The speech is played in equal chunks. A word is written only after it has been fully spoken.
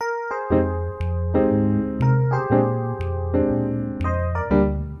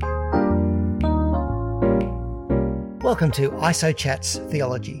Welcome to ISO Chats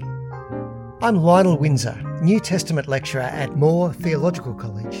Theology. I'm Lionel Windsor, New Testament lecturer at Moore Theological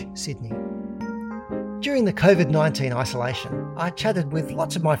College, Sydney. During the COVID-19 isolation, I chatted with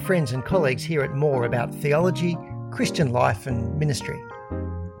lots of my friends and colleagues here at Moore about theology, Christian life and ministry.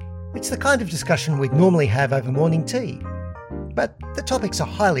 It's the kind of discussion we'd normally have over morning tea, but the topics are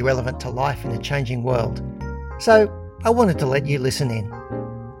highly relevant to life in a changing world, so I wanted to let you listen in.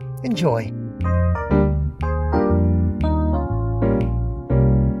 Enjoy.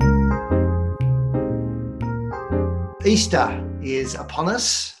 Easter is upon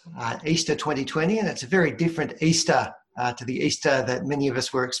us, Easter 2020, and it's a very different Easter to the Easter that many of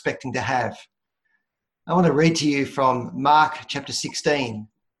us were expecting to have. I want to read to you from Mark chapter 16,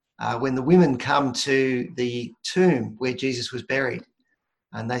 when the women come to the tomb where Jesus was buried,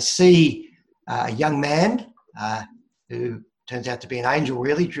 and they see a young man who turns out to be an angel,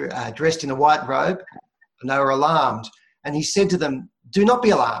 really, dressed in a white robe, and they were alarmed. And he said to them, "Do not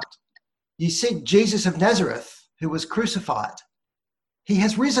be alarmed. You seek Jesus of Nazareth, who was crucified. He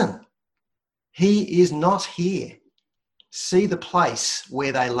has risen. He is not here. See the place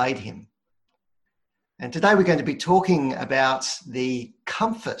where they laid him." And today we're going to be talking about the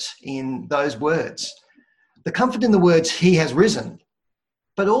comfort in those words. The comfort in the words, "He has risen,"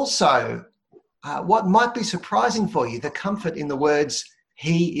 but also what might be surprising for you, the comfort in the words,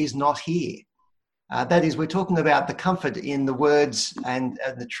 "He is not here." That is, we're talking about the comfort in the words and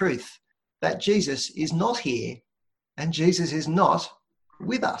the truth that Jesus is not here and Jesus is not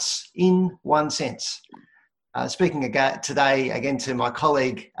with us in one sense. Speaking today again to my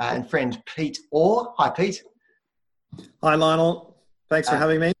colleague and friend Pete Orr. Hi, Pete. Hi, Lionel. Thanks for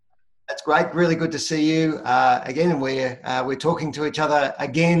having me. That's great. Really good to see you again. And we're talking to each other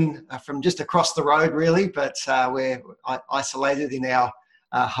again from just across the road, really, but we're isolated in our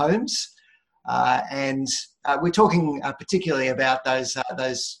homes. And we're talking particularly about those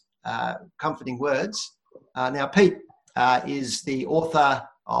comforting words. Now, Pete is the author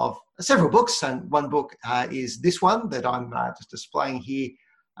of several books, and one book is this one that I'm just displaying here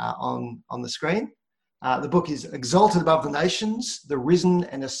on the screen. The book is Exalted Above the Nations, The Risen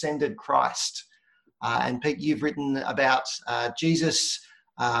and Ascended Christ. And Pete, you've written about Jesus,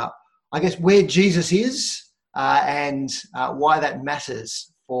 I guess where Jesus is and why that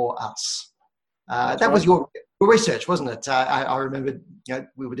matters for us. That was your research, wasn't it? I remember,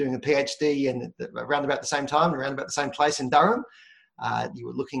 we were doing a PhD and around about the same time, around about the same place in Durham. You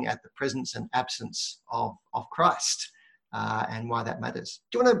were looking at the presence and absence of Christ and why that matters.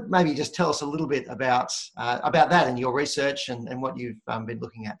 Do you want to maybe just tell us a little bit about that and your research and what you've been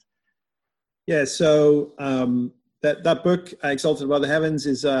looking at? Yeah, so that book, Exalted Above the Heavens,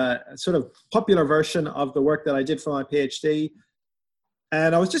 is a sort of popular version of the work that I did for my PhD.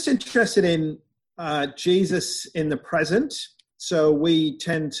 And I was just interested in Jesus in the present. So we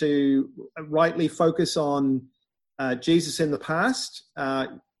tend to rightly focus on Jesus in the past,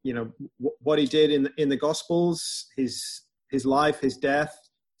 what he did in the Gospels, his life, his death,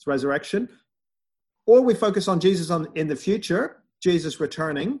 his resurrection. Or we focus on Jesus in the future, Jesus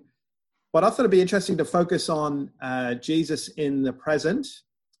returning. But I thought it'd be interesting to focus on Jesus in the present.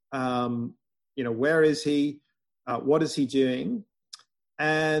 Where is he? What is he doing?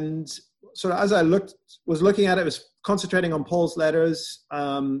 And sort of as I was looking at it, was concentrating on Paul's letters.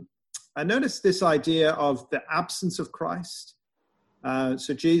 I noticed this idea of the absence of Christ.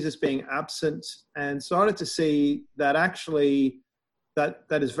 So Jesus being absent, and started to see that actually that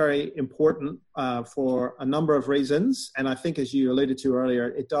is very important for a number of reasons. And I think, as you alluded to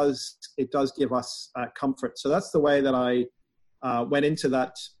earlier, it does give us comfort. So that's the way that I went into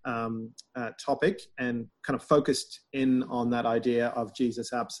that topic and kind of focused in on that idea of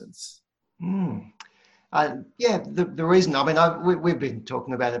Jesus' absence. The reason, we've been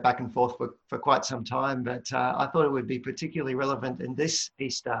talking about it back and forth for quite some time, but I thought it would be particularly relevant in this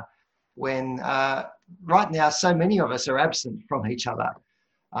Easter when right now so many of us are absent from each other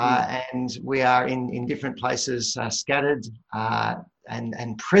and we are in different places scattered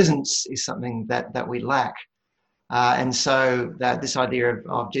and presence is something that we lack. And so this idea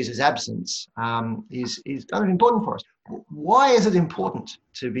of Jesus' absence is kind of important for us. Why is it important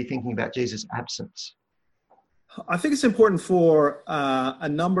to be thinking about Jesus' absence? I think it's important for a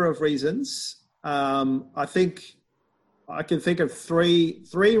number of reasons. I think I can think of three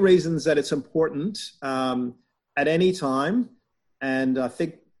reasons that it's important at any time. And I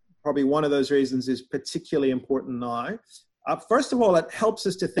think probably one of those reasons is particularly important now. First of all, it helps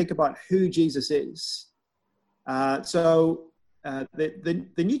us to think about who Jesus is. The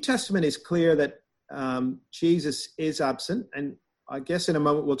New Testament is clear that Jesus is absent. And I guess in a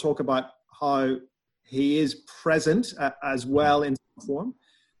moment we'll talk about how he is present as well in some form.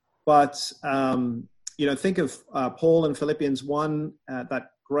 But, think of Paul in Philippians 1, that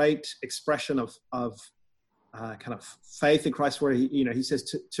great expression of kind of faith in Christ, where he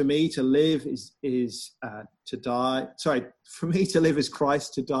says, to me to live is to die. Sorry, for me to live is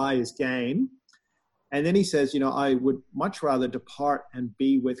Christ, to die is gain. And then he says, I would much rather depart and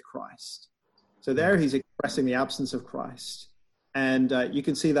be with Christ. So there he's expressing the absence of Christ. And you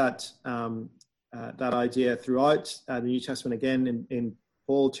can see that that idea throughout the New Testament, again in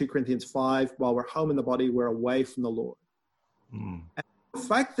Paul, 2 Corinthians 5, while we're home in the body, we're away from the Lord. And the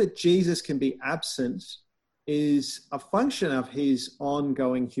fact that Jesus can be absent is a function of his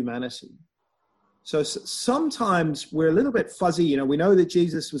ongoing humanity. So sometimes we're a little bit fuzzy. We know that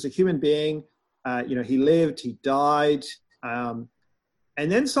Jesus was a human being. He lived, he died. And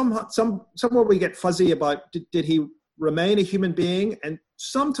then somewhere we get fuzzy about, did he remain a human being? And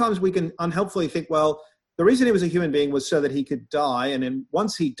sometimes we can unhelpfully think, well, the reason he was a human being was so that he could die. And then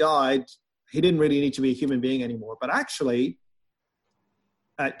once he died, he didn't really need to be a human being anymore. But actually,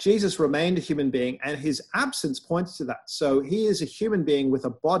 Jesus remained a human being, and his absence points to that. So he is a human being with a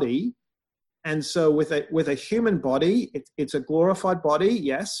body. And so with a human body, it's a glorified body,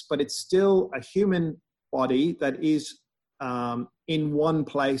 yes, but it's still a human body that is in one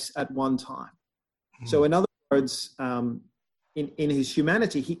place at one time. So in other words, in his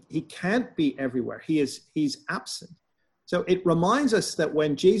humanity, he can't be everywhere. He's absent. So it reminds us that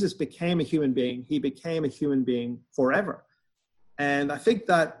when Jesus became a human being, he became a human being forever. And I think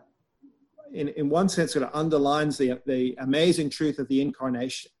that in one sense sort of underlines the amazing truth of the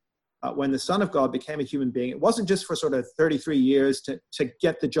incarnation. When the Son of God became a human being, it wasn't just for sort of 33 years to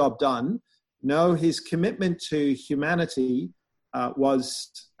get the job done. No, his commitment to humanity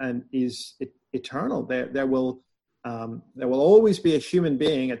was and is eternal. There will always be a human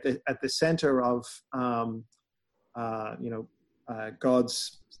being at the center of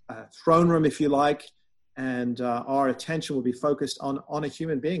God's throne room, if you like, and our attention will be focused on a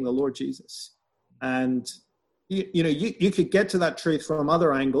human being, the Lord Jesus. And you could get to that truth from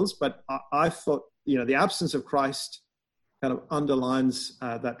other angles, but I thought, the absence of Christ kind of underlines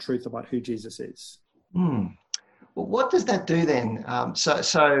that truth about who Jesus is. Well, what does that do then?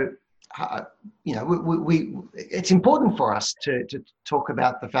 It's important for us to talk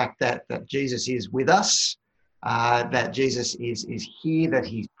about the fact that Jesus is with us, that Jesus is here, that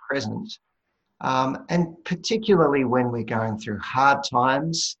he's present. And particularly when we're going through hard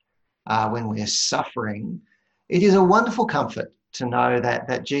times, when we're suffering, it is a wonderful comfort to know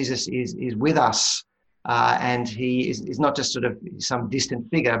that Jesus is with us, and he is not just sort of some distant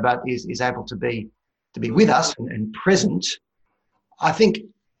figure, but is able to be with us and present. I think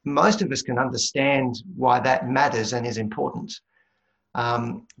most of us can understand why that matters and is important.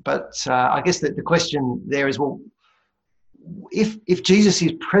 But I guess that the question there is, well, if Jesus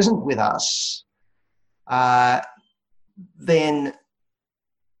is present with us, then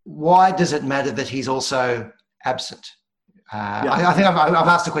why does it matter that he's also absent? I think I've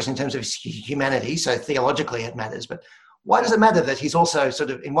asked the question in terms of his humanity, so theologically it matters, but why does it matter that he's also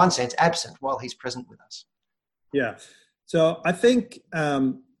sort of, in one sense, absent while he's present with us? Yeah. So I think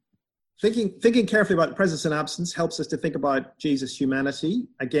thinking carefully about presence and absence helps us to think about Jesus' humanity.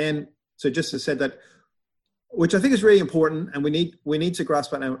 Again, so just to say that, which I think is really important, and we need to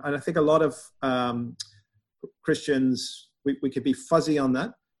grasp it. And I think a lot of Christians, we could be fuzzy on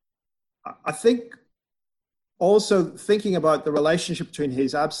that. I think also thinking about the relationship between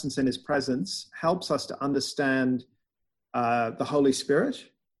his absence and his presence helps us to understand the Holy Spirit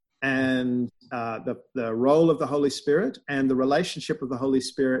and the role of the Holy Spirit and the relationship of the Holy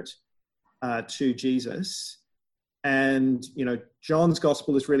Spirit to Jesus. And, John's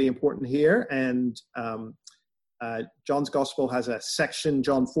gospel is really important here. And John's gospel has a section,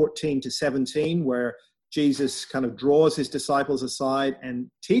 John 14-17, where Jesus kind of draws his disciples aside and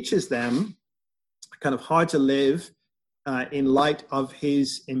teaches them kind of how to live in light of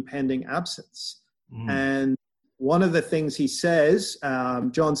his impending absence. And one of the things he says,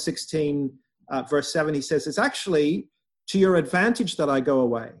 John 16, verse 7, he says, it's actually to your advantage that I go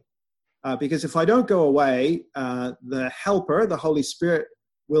away. Because if I don't go away, the helper, the Holy Spirit,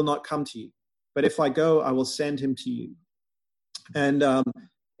 will not come to you. But if I go, I will send him to you. And,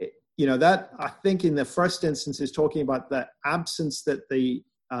 that I think in the first instance is talking about the absence that the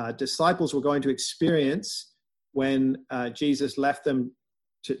disciples were going to experience when Jesus left them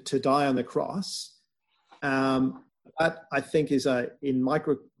to die on the cross. That I think is in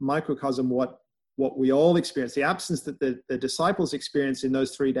microcosm what we all experience. The absence that the disciples experienced in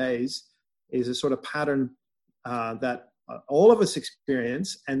those 3 days is a sort of pattern that all of us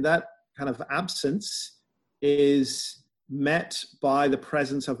experience, and that kind of absence is met by the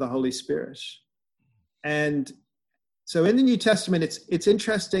presence of the Holy Spirit. And so in the New Testament, it's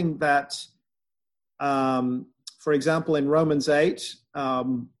interesting that, for example, in Romans 8,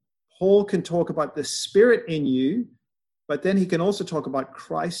 Paul can talk about the Spirit in you, but then he can also talk about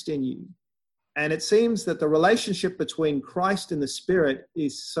Christ in you. And it seems that the relationship between Christ and the Spirit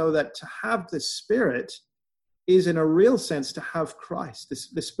is so that to have the Spirit is, in a real sense, to have Christ.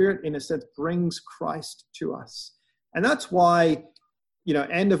 The Spirit, in a sense, brings Christ to us. And that's why,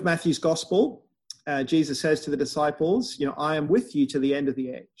 end of Matthew's Gospel, Jesus says to the disciples, I am with you to the end of the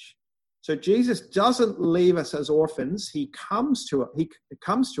age. So Jesus doesn't leave us as orphans. He comes to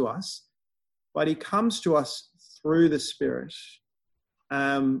us, but he comes to us through the Spirit.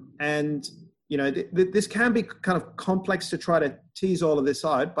 This can be kind of complex to try to tease all of this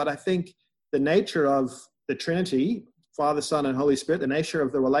out, but I think the nature of the Trinity, Father, Son, and Holy Spirit, the nature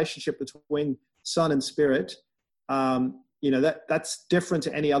of the relationship between Son and Spirit, that's different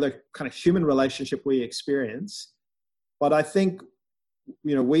to any other kind of human relationship we experience. But I think,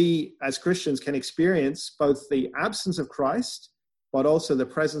 we as Christians can experience both the absence of Christ, but also the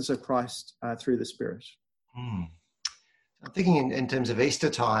presence of Christ through the Spirit. I'm thinking in terms of Easter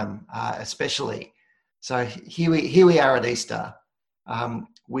time, especially. So here we are at Easter.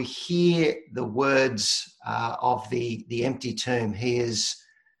 We hear the words of the empty tomb. He is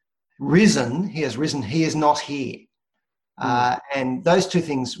risen. He has risen. He is not here. And those two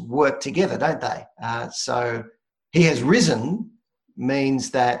things work together, don't they? So he has risen means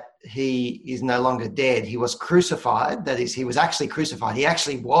that he is no longer dead. He was crucified. That is, he was actually crucified. He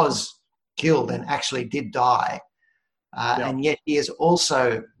actually was killed and actually did die. And yet he is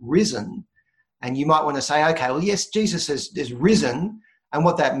also risen. And you might want to say, okay, well, yes, Jesus is risen. And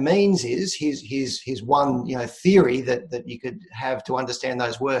what that means is his one theory that you could have to understand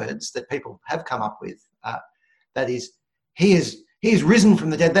those words that people have come up with. That is, he is risen from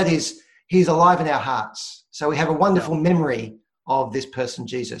the dead. That is, he's alive in our hearts. So we have a wonderful memory of this person,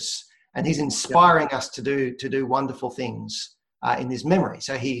 Jesus, and he's inspiring us to do wonderful things in this memory.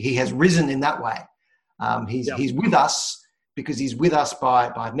 So he has risen in that way. He's with us because he's with us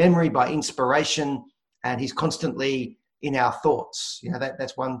by memory, by inspiration, and he's constantly in our thoughts.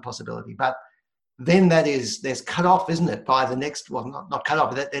 That's one possibility. But then there's cut off, isn't it, by the next, well, not cut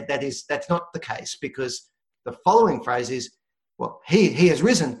off, but that's not the case, because the following phrase is, well, he has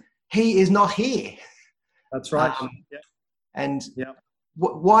risen, he is not here. That's right.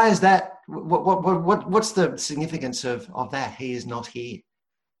 Why is that? What's the significance of that? He is not here.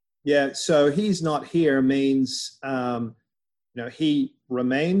 Yeah, so he's not here means, he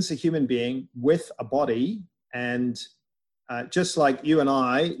remains a human being with a body, and just like you and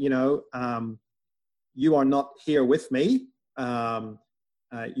I, you are not here with me.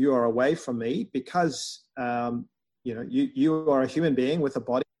 You are away from me because, you are a human being with a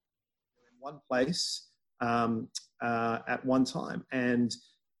body in one place at one time. And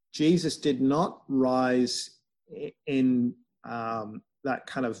Jesus did not rise in that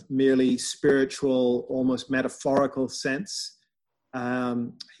kind of merely spiritual, almost metaphorical sense.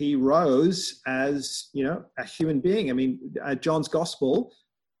 He rose as, a human being. I mean, John's Gospel,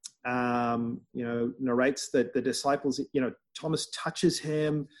 narrates that the disciples, Thomas touches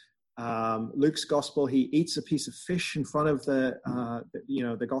him. Luke's Gospel, he eats a piece of fish in front of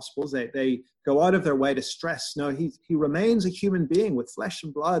the Gospels. They go out of their way to stress, no, he remains a human being with flesh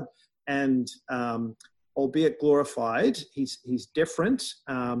and blood, and albeit glorified, he's different,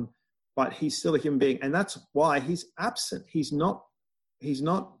 but he's still a human being, and that's why he's absent. He's not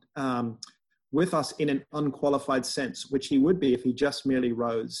with us in an unqualified sense, which he would be if he just merely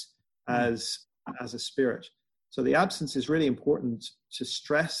rose as a spirit. So the absence is really important to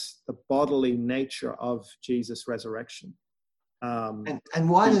stress the bodily nature of Jesus' resurrection. And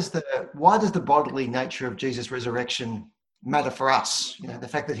why does the bodily nature of Jesus' resurrection matter for us? The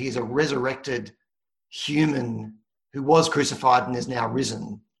fact that he is a resurrected human who was crucified and is now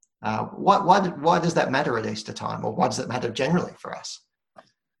risen. Why does that matter at Easter time, or why does that matter generally for us?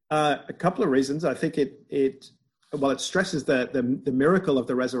 A couple of reasons. I think it stresses the miracle of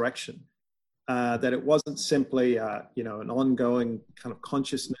the resurrection. That it wasn't simply an ongoing kind of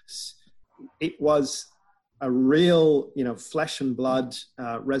consciousness. It was a real flesh and blood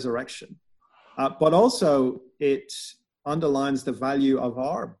resurrection. But also it underlines the value of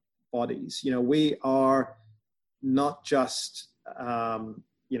our bodies. We are not just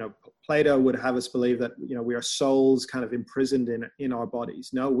Plato would have us believe that we are souls kind of imprisoned in our bodies.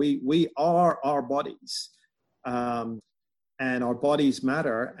 No, we are our bodies. And our bodies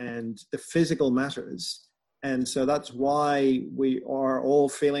matter, and the physical matters. And so that's why we are all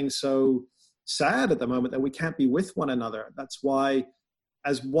feeling so sad at the moment that we can't be with one another. That's why,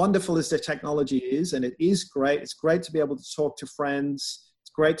 as wonderful as the technology is, and it is great, it's great to be able to talk to friends.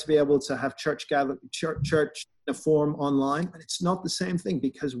 It's great to be able to have church in a form online, but it's not the same thing,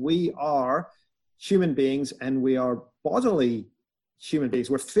 because we are human beings and we are bodily human beings.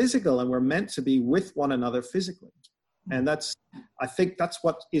 We're physical and we're meant to be with one another physically. And I think that's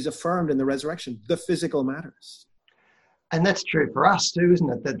what is affirmed in the resurrection. The physical matters. And that's true for us too,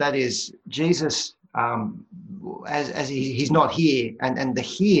 isn't it? That is Jesus, as he's not here, and the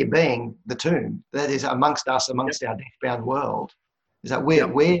here being the tomb, that is amongst us, amongst our death-bound world, is that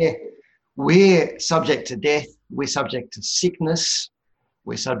we're subject to death, we're subject to sickness,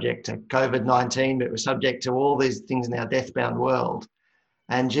 we're subject to COVID-19, but we're subject to all these things in our death-bound world.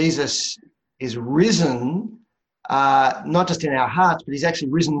 And Jesus is risen, not just in our hearts, but he's actually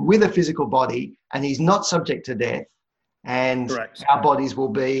risen with a physical body, and he's not subject to death. And Correct. Our bodies will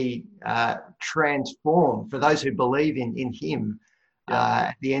be transformed. For those who believe in him,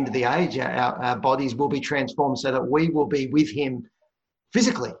 at the end of the age, our bodies will be transformed so that we will be with him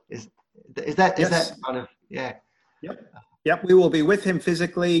physically. Is that kind of, yeah. Yep, we will be with him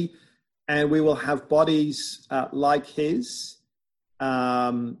physically, and we will have bodies like his.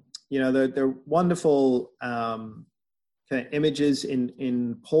 They're wonderful kind of images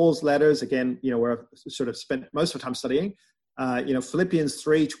in Paul's letters. Again, where I've sort of spent most of the time studying. Philippians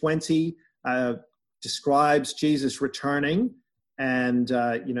 3:20 describes Jesus returning, and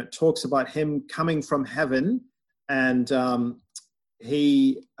talks about him coming from heaven, and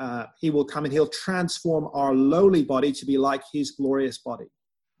he will come and he'll transform our lowly body to be like his glorious body.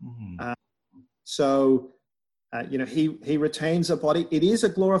 Mm-hmm. He retains a body. It is a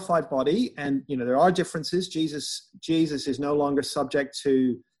glorified body, and there are differences. Jesus is no longer subject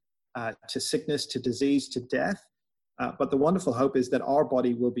to sickness, to disease, to death. But the wonderful hope is that our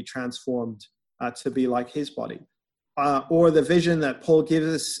body will be transformed to be like his body. Or the vision that Paul gives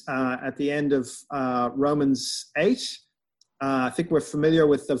us at the end of Romans 8. I think we're familiar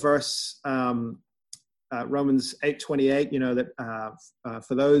with the verse Romans 8:28. That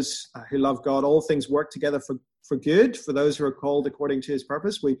for those who love God, all things work together for good, for those who are called according to his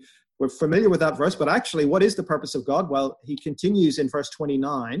purpose. We're familiar with that verse, but actually, what is the purpose of God? Well, he continues in verse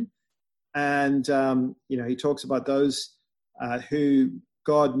 29, and he talks about those who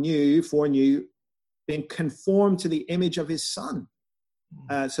God foreknew, being conformed to the image of his Son.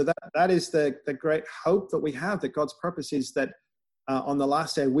 So that is the great hope that we have, that God's purpose is that on the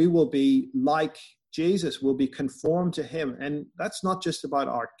last day we will be like Jesus, will be conformed to him. And that's not just about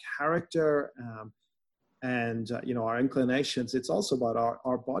our character and our inclinations. It's also about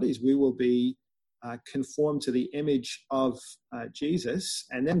our bodies. We will be conformed to the image of Jesus.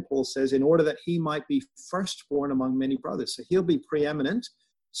 And then Paul says, in order that he might be firstborn among many brothers. So he'll be preeminent,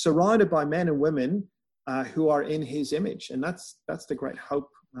 surrounded by men and women who are in his image. And that's the great hope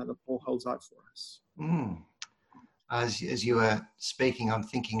that Paul holds out for us. As you were speaking, I'm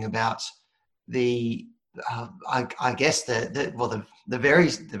thinking about the very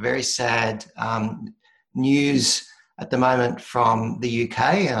sad news at the moment from the UK.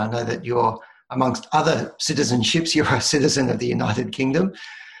 And I know that you're, amongst other citizenships, you're a citizen of the United Kingdom.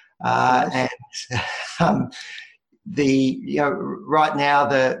 Right now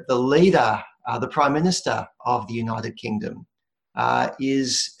the leader, the Prime Minister of the United Kingdom,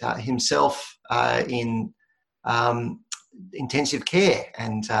 is himself in intensive care,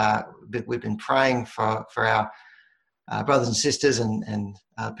 and we've been praying for our brothers and sisters and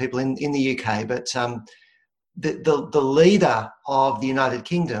people in the UK. But the leader of the United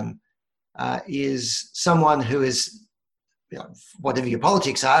Kingdom is someone who is, whatever your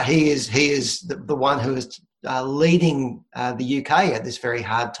politics are, he is the one who is leading the UK at this very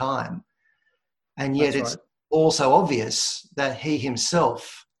hard time. And yet it's also obvious that he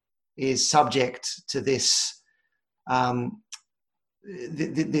himself is subject to this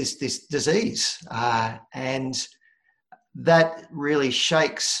this disease, and that really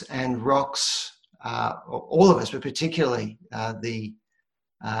shakes and rocks all of us, but particularly the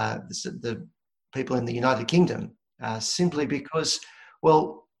people in the United Kingdom, simply because,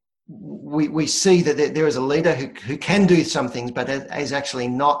 well, we see that there is a leader who can do some things, but is actually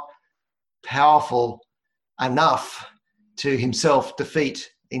not powerful enough to himself defeat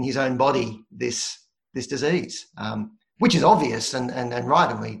in his own body this disease, which is obvious and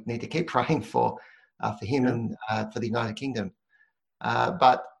right, and we need to keep praying for him and for the United Kingdom.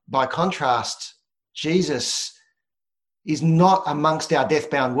 But by contrast, Jesus is not amongst our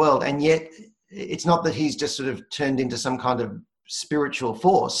death-bound world, and yet it's not that he's just sort of turned into some kind of spiritual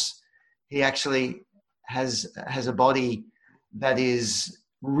force. He actually has a body that is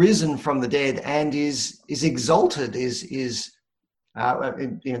risen from the dead and is exalted, is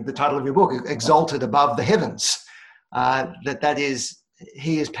the title of your book, Exalted Above the Heavens. That is,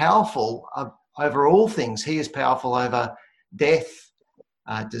 he is powerful over all things. He is powerful over death,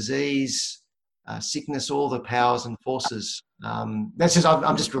 disease, sickness, all the powers and forces. That's just,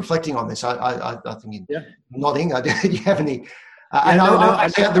 I'm just reflecting on this. I think you're nodding. Do you have any?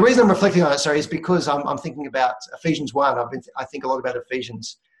 The reason I'm reflecting on it, sorry, is because I'm thinking about Ephesians 1. I think a lot about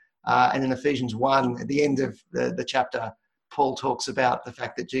Ephesians. And in Ephesians 1, at the end of the chapter, Paul talks about the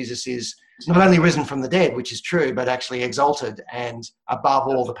fact that Jesus is not only risen from the dead, which is true, but actually exalted and above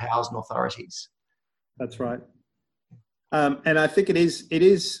all the powers and authorities. That's right. And I think it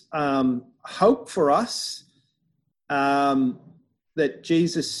is hope for us that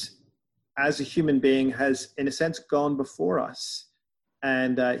Jesus, as a human being, has, in a sense, gone before us.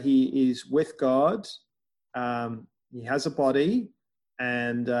 And he is with God. He has a body.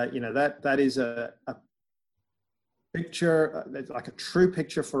 And, that is a picture, like a true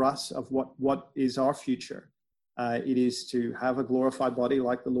picture for us of what is our future. It is to have a glorified body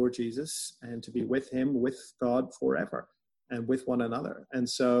like the Lord Jesus and to be with him, with God forever and with one another. And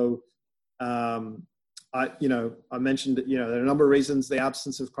so, I mentioned that, there are a number of reasons the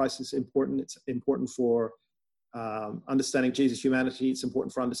absence of Christ is important. It's important for understanding Jesus' humanity. It's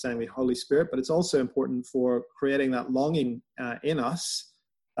important for understanding the Holy Spirit, but it's also important for creating that longing in us,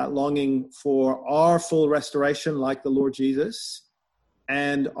 that longing for our full restoration like the Lord Jesus,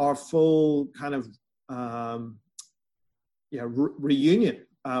 and our full kind of reunion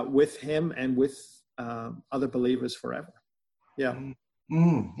with him and with other believers forever. So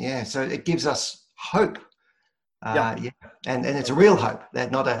it gives us hope. And it's a real hope,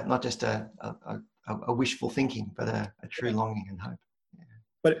 that not just a wishful thinking, but a true longing and hope.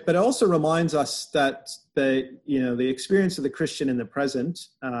 But it also reminds us that the experience of the Christian in the present,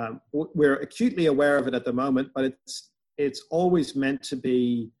 we're acutely aware of it at the moment, but it's always meant to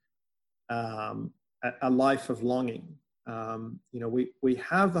be a life of longing. We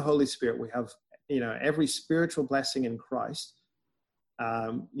have the Holy Spirit. We have every spiritual blessing in Christ.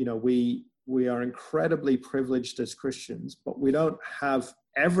 We are incredibly privileged as Christians, but we don't have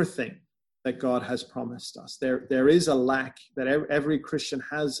everything that God has promised us. There is a lack, that every Christian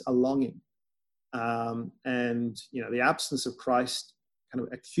has a longing. The absence of Christ kind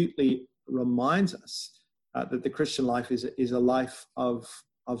of acutely reminds us that the Christian life is a life of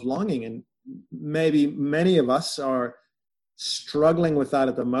longing. And maybe many of us are struggling with that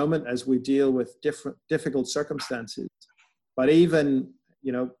at the moment as we deal with difficult circumstances. But even,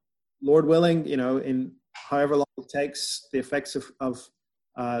 Lord willing, in however long it takes, the effects of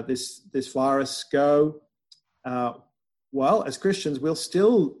this virus go, as Christians, we'll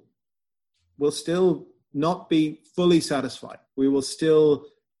still not be fully satisfied. We will still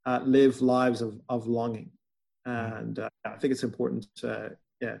live lives of longing, and I think it's important to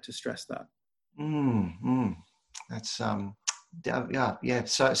stress that. That's so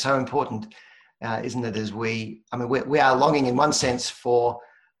important, isn't it? As we are longing in one sense for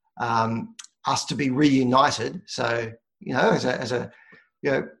us to be reunited. So as a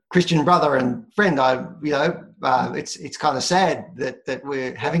Christian brother and friend, it's kind of sad that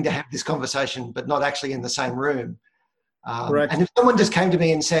we're having to have this conversation, but not actually in the same room. Correct. And if someone just came to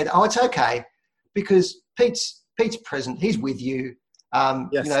me and said, "Oh, it's okay, because Pete's present, he's with you,"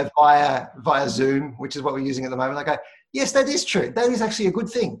 yes. Via Zoom, which is what we're using at the moment. I go, yes, that is true. That is actually a good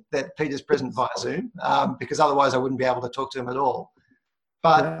thing that Peter's present via Zoom, because otherwise I wouldn't be able to talk to him at all.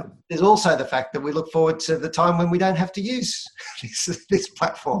 But there's also the fact that we look forward to the time when we don't have to use this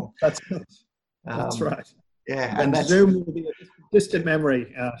platform. That's right. Yeah, and Zoom will be a distant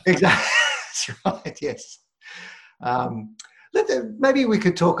memory. Exactly. That's right. Yes. Maybe we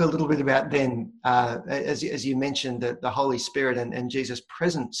could talk a little bit about then, as you mentioned, the Holy Spirit and Jesus'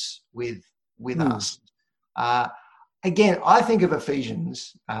 presence with us. Again, I think of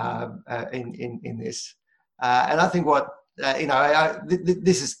Ephesians in this, and I think what.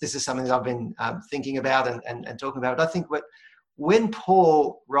 This is something that I've been thinking about and talking about. But I think when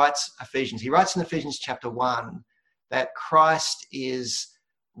Paul writes Ephesians, he writes in Ephesians chapter 1 that Christ is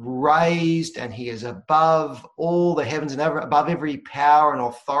raised and he is above all the heavens and above every power and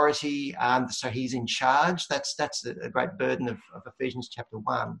authority. So he's in charge. That's a great burden of Ephesians chapter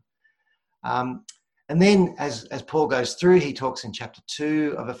 1. And then as Paul goes through, he talks in chapter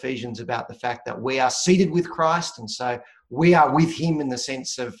 2 of Ephesians about the fact that we are seated with Christ. And so we are with him in the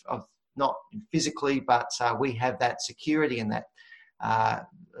sense of not physically, but we have that security and that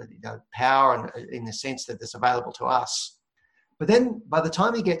power and in the sense that it's available to us. But then by the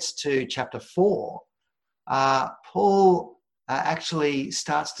time he gets to chapter 4, Paul actually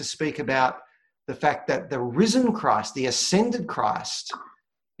starts to speak about the fact that the risen Christ, the ascended Christ,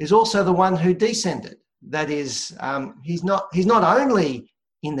 is also the one who descended. That is, he's not only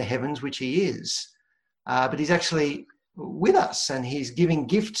in the heavens, which he is, but he's actually with us, and he's giving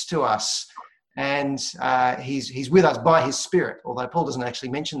gifts to us, and he's with us by his Spirit. Although Paul doesn't actually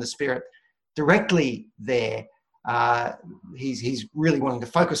mention the Spirit directly there, he's really wanting to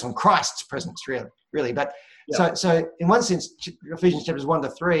focus on Christ's presence, really. But yeah. So in one sense, Ephesians chapters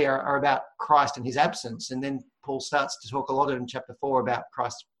 1-3 are about Christ and his absence, and then Paul starts to talk a lot in chapter 4 about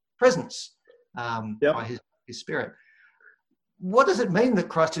Christ's presence by his Spirit. What does it mean that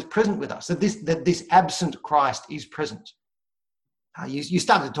Christ is present with us? That this absent Christ is present? You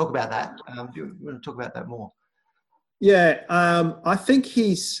started to talk about that. Do you want to talk about that more? Yeah, I think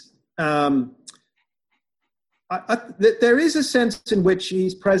he's. There is a sense in which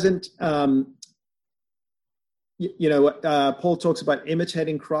he's present. Paul talks about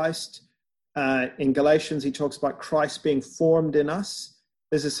imitating Christ. In Galatians, he talks about Christ being formed in us.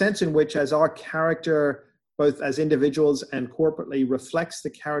 There's a sense in which, as our character, both as individuals and corporately, reflects the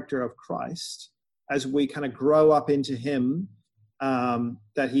character of Christ, as we kind of grow up into him,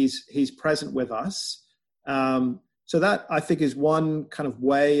 that he's present with us. So that, I think, is one kind of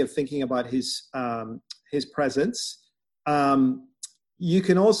way of thinking about his presence. You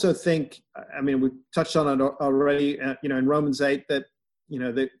can also think, I mean, we touched on it already, in Romans 8, that,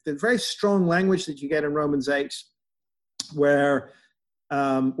 the very strong language that you get in Romans 8, where,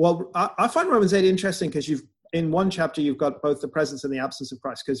 I find Romans 8 interesting because in one chapter, you've got both the presence and the absence of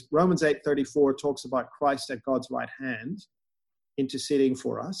Christ, because Romans 8:34 talks about Christ at God's right hand, interceding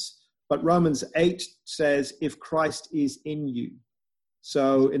for us. But Romans 8 says, if Christ is in you.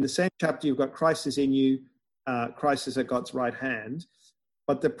 So in the same chapter, you've got Christ is in you, Christ is at God's right hand.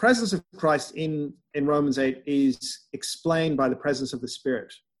 But the presence of Christ in Romans 8 is explained by the presence of the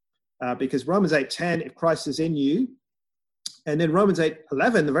Spirit. Because Romans 8:10, if Christ is in you, and then Romans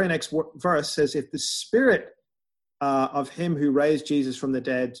 8:11, the very next verse says, if the Spirit of him who raised Jesus from the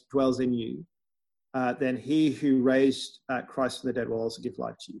dead dwells in you, then he who raised Christ from the dead will also give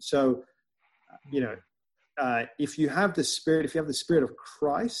life to you. So, if you have the Spirit of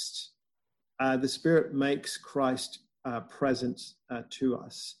Christ, the Spirit makes Christ present to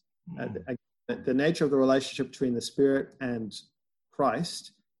us. The nature of the relationship between the Spirit and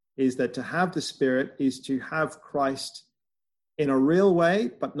Christ is that to have the Spirit is to have Christ in a real way,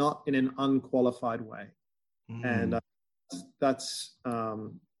 but not in an unqualified way. And that's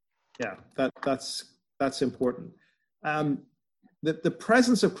important. The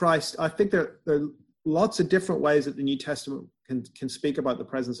presence of Christ, I think there are lots of different ways that the New Testament can speak about the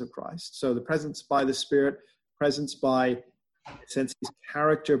presence of Christ. So the presence by the Spirit, presence by, in a sense, his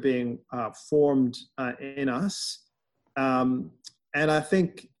character being formed in us. And I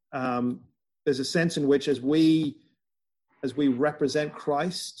think there's a sense in which as we represent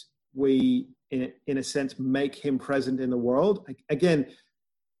Christ, we, in a sense, make him present in the world. Again,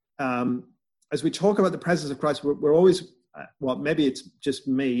 as we talk about the presence of Christ, we're always, maybe it's just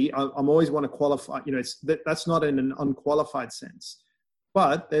me. I'm always want to qualify. That's not in an unqualified sense,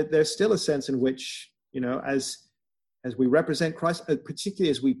 but there's still a sense in which, as we represent Christ, particularly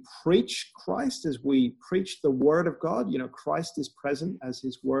as we preach Christ, as we preach the Word of God, Christ is present as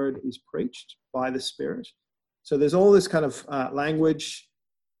his Word is preached by the Spirit. So there's all this kind of language.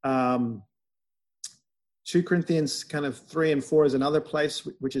 2 Corinthians kind of 3 and 4 is another place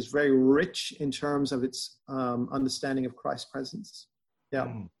which is very rich in terms of its understanding of Christ's presence.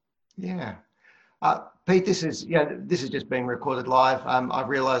 Yeah. Pete, this is just being recorded live. I've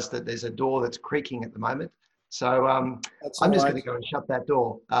realised that there's a door that's creaking at the moment, so I'm just going to go and shut that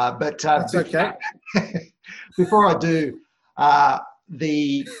door. But that's okay. Before I do, I'm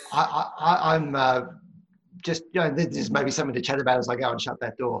just there's maybe something to chat about as I go and shut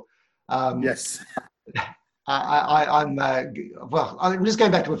that door. Yes. I'm just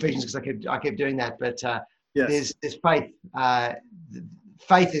going back to Ephesians because I keep doing that, but yes. There's faith.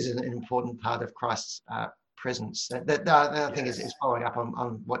 Faith is an important part of Christ's presence. That I think is following up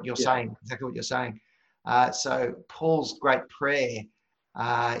on what you're saying, exactly what you're saying. So Paul's great prayer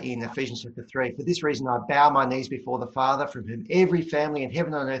in Ephesians chapter 3, for this reason I bow my knees before the Father, from whom every family in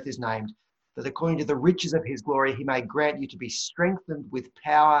heaven and on earth is named, that according to the riches of his glory he may grant you to be strengthened with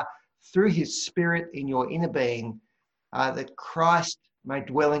power through his Spirit in your inner being, that Christ may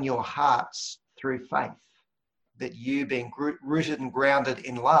dwell in your hearts through faith, that you, being rooted and grounded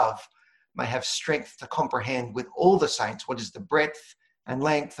in love, may have strength to comprehend with all the saints what is the breadth and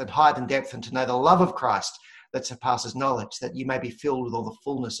length and height and depth, and to know the love of Christ that surpasses knowledge, that you may be filled with all the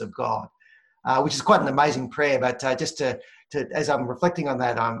fullness of God. which is quite an amazing prayer. But just to as I'm reflecting on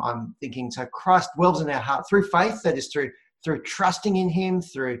that, I'm thinking, so Christ dwells in our heart through faith, that is through trusting in him,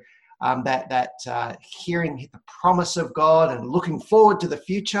 through hearing the promise of God and looking forward to the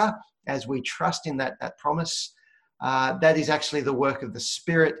future as we trust in that promise. That is actually the work of the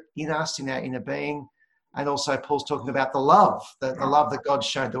Spirit in us, in our inner being. And also Paul's talking about the love that God's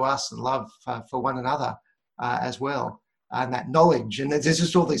shown to us, the love for one another as well, and that knowledge. And there's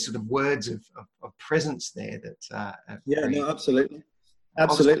just all these sort of words of presence there that... no, absolutely.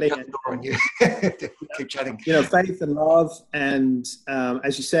 Absolutely. On you. Keep chatting. Faith and love. And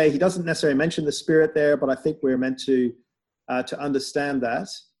as you say, he doesn't necessarily mention the Spirit there, but I think we're meant to understand that.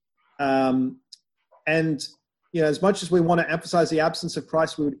 And as much as we want to emphasize the absence of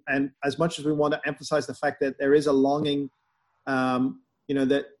Christ, and as much as we want to emphasize the fact that there is a longing,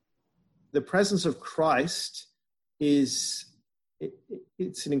 that the presence of Christ it's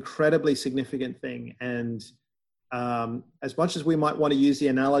an incredibly significant thing. And as much as we might want to use the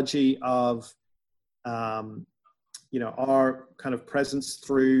analogy of, our kind of presence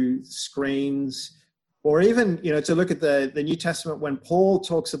through screens, or even, to look at the New Testament when Paul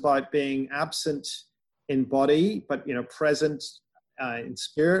talks about being absent in body, but, present in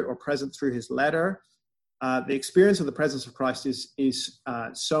spirit, or present through his letter, the experience of the presence of Christ is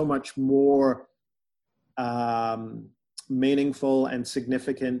so much more meaningful and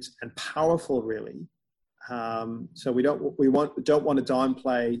significant and powerful, really. So we don't want to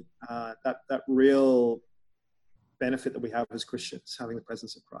downplay that real benefit that we have as Christians, having the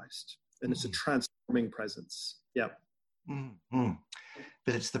presence of Christ, and it's a transforming presence. Yeah. Mm-hmm.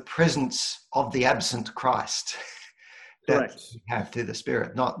 But it's the presence of the absent Christ that we have through the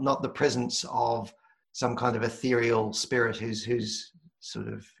Spirit, not the presence of some kind of ethereal spirit who's sort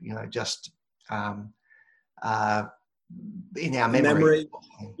of just in our memory.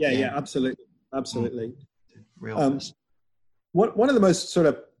 Yeah, absolutely. Real. One of the most sort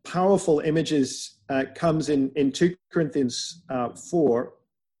of powerful images comes in 2 Corinthians 4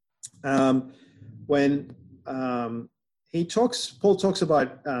 when Paul talks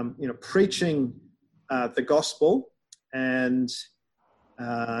about preaching the gospel and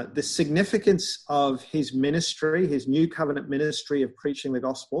the significance of his ministry, his new covenant ministry of preaching the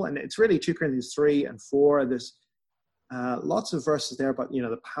gospel. And it's really 2 Corinthians 3 and 4. There's lots of verses there about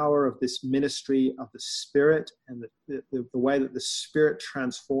the power of this ministry of the Spirit and the way that the Spirit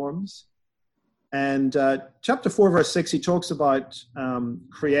transforms. And chapter 4 verse 6, he talks about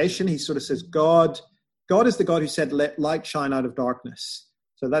creation. He sort of says God is the God who said, "Let light shine out of darkness."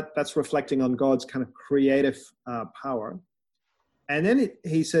 So that's reflecting on God's kind of creative power. And then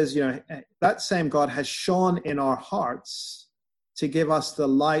he says, that same God has shone in our hearts to give us the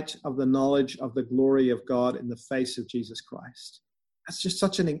light of the knowledge of the glory of God in the face of Jesus Christ. That's just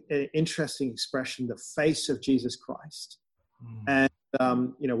such an interesting expression, the face of Jesus Christ. And,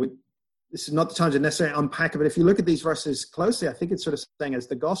 this is not the time to necessarily unpack it, but if you look at these verses closely, I think it's sort of saying as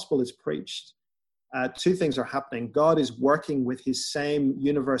the gospel is preached, two things are happening. God is working with his same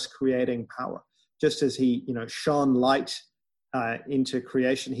universe-creating power. Just as he, shone light into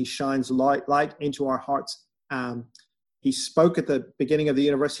creation, he shines light into our hearts. He spoke at the beginning of the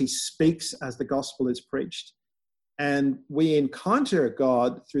universe. He speaks as the gospel is preached. And we encounter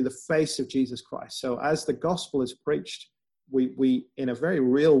God through the face of Jesus Christ. So as the gospel is preached, we in a very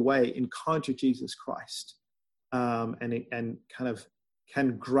real way encounter Jesus Christ and kind of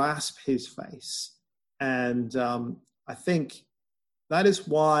can grasp his face. And I think that is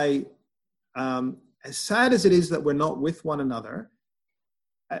why, as sad as it is that we're not with one another,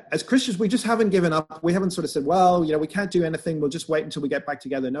 as Christians, we just haven't given up. We haven't sort of said, well, we can't do anything. We'll just wait until we get back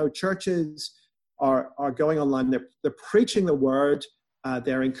together. No, churches are going online. They're preaching the word.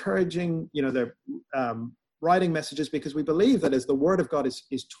 They're encouraging, they're writing messages, because we believe that as the word of God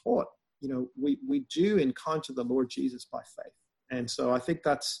is taught, we do encounter the Lord Jesus by faith. And so I think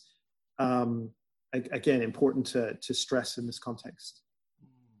that's, again, important to stress in this context.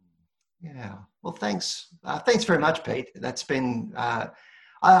 Yeah. Well, thanks. Thanks very much, Pete. That's been,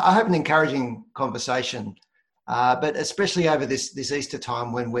 I hope, an encouraging conversation, but especially over this Easter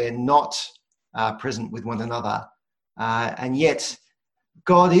time when we're not present with one another. And yet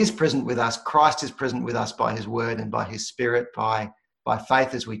God is present with us. Christ is present with us by his word and by his Spirit, by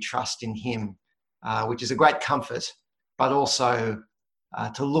faith as we trust in him, which is a great comfort, but also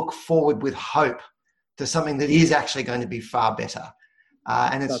to look forward with hope to something that is actually going to be far better.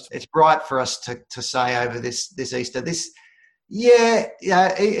 And it's right for us to say over this Easter,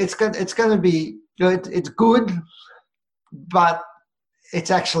 it's going to be good. It's good, but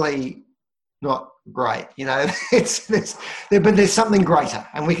it's actually not great. You know, but there's something greater,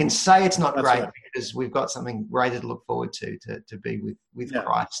 and we can say it's not great because we've got something greater to look forward to be with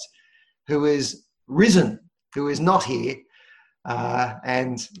Christ, who is risen, who is not here,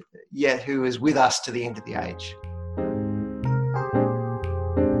 and yet who is with us to the end of the age.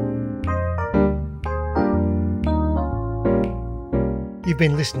 You've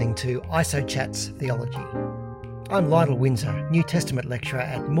been listening to ISO Chats Theology. I'm Lionel Windsor, New Testament lecturer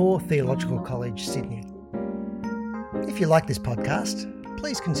at Moore Theological College, Sydney. If you like this podcast,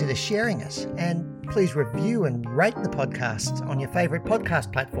 please consider sharing it, and please review and rate the podcast on your favourite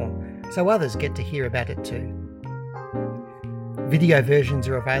podcast platform so others get to hear about it too. Video versions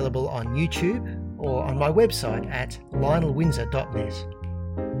are available on YouTube or on my website at lionelwindsor.net.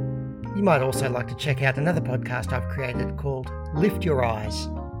 You might also like to check out another podcast I've created called Lift Your Eyes,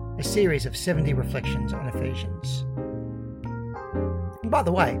 a series of 70 reflections on Ephesians. And by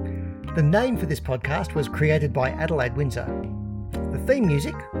the way, the name for this podcast was created by Adelaide Windsor. The theme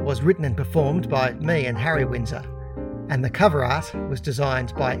music was written and performed by me and Harry Windsor, and the cover art was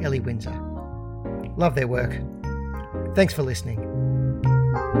designed by Ellie Windsor. Love their work. Thanks for listening.